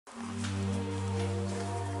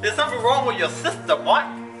There's something wrong with your sister, Mike.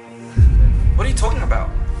 What are you talking about?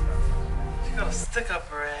 She got a stick up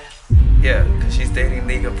her ass. Yeah, because she's dating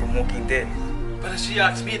Mikha from Walking Dead. But if she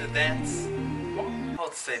asks me to dance, I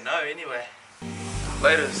would say no anyway.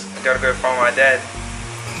 Laters, I gotta go find my dad.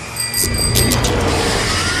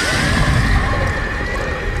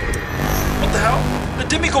 What the hell? The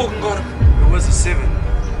demigorgon got him. It was a 7.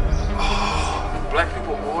 Oh, black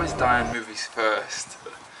people always die in movies first.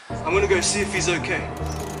 I'm gonna go see if he's okay.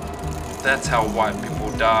 That's how white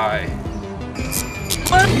people die.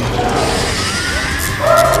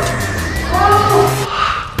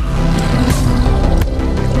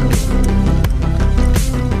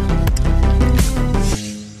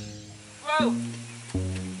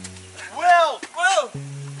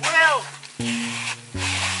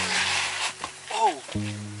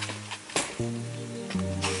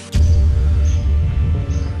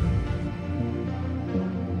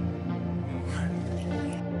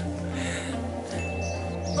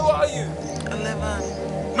 Who are you?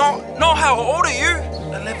 11. No, how old are you?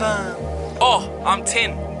 11. Oh, I'm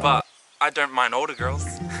 10, but I don't mind older girls.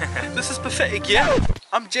 This is pathetic, yeah?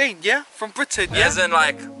 I'm Jane, yeah? From Britain, yeah? As in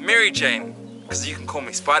like Mary Jane, because you can call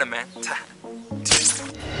me Spider-Man.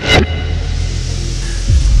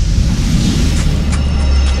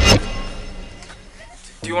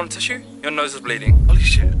 Do you want a tissue? Your nose is bleeding. Holy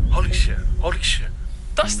shit, holy shit, holy shit.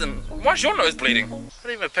 Dustin, why's your nose bleeding? I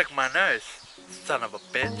didn't even pick my nose. Son of a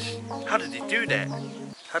bitch. How did he do that?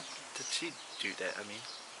 How did she do that, I mean?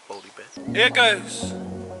 Holy bitch. Here goes.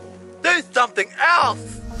 Do something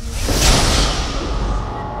else!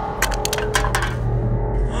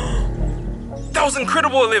 That was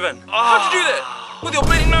incredible, 11. How'd you do that? With your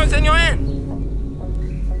bleeding nose and your hand?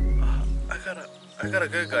 I gotta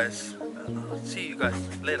go, guys. I'll see you guys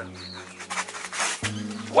later.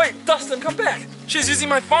 Wait, Dustin, come back. She's using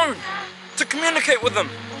my phone to communicate with them.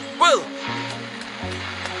 Will!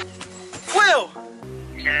 Will!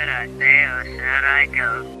 Should I stay or should I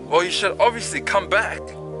go? Well, you should obviously come back.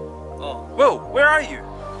 Oh. Will, where are you?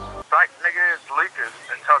 Right, nigga, it's Lucas.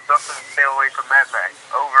 And tell Dustin to stay away from Mad Max.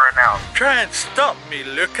 Over and out. Try and stop me,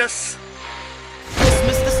 Lucas.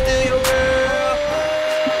 Mr. Steal Your Girl.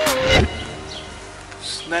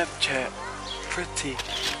 Snapchat. Pretty.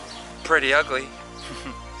 Pretty ugly.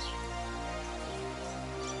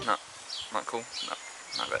 No, not cool. No,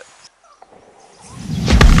 not bad.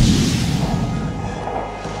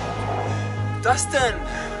 Dustin!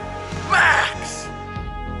 Max!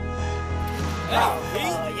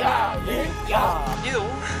 You,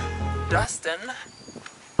 Dustin.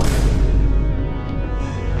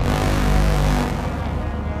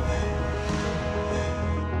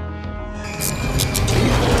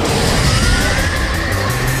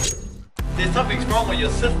 There's something wrong with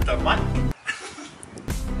your sister, Mike.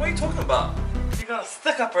 What are you talking about? She got a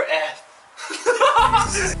stick up her ass.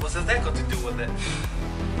 What's that got to do with it?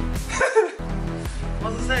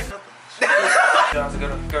 What's that got to do? I was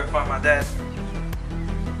gonna go find my dad.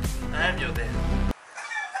 I am your dad.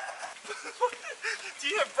 Do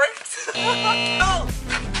you have brakes? No!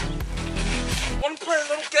 Wanna play a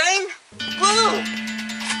little game? Woo!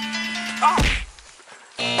 Oh!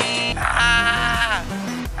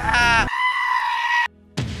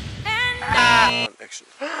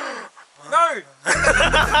 No!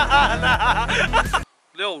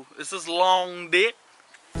 Yo, is this long dick?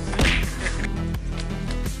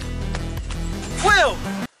 Will!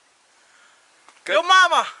 Good. Your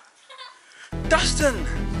mama! Dustin!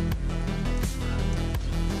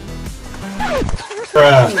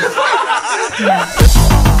 Bruh.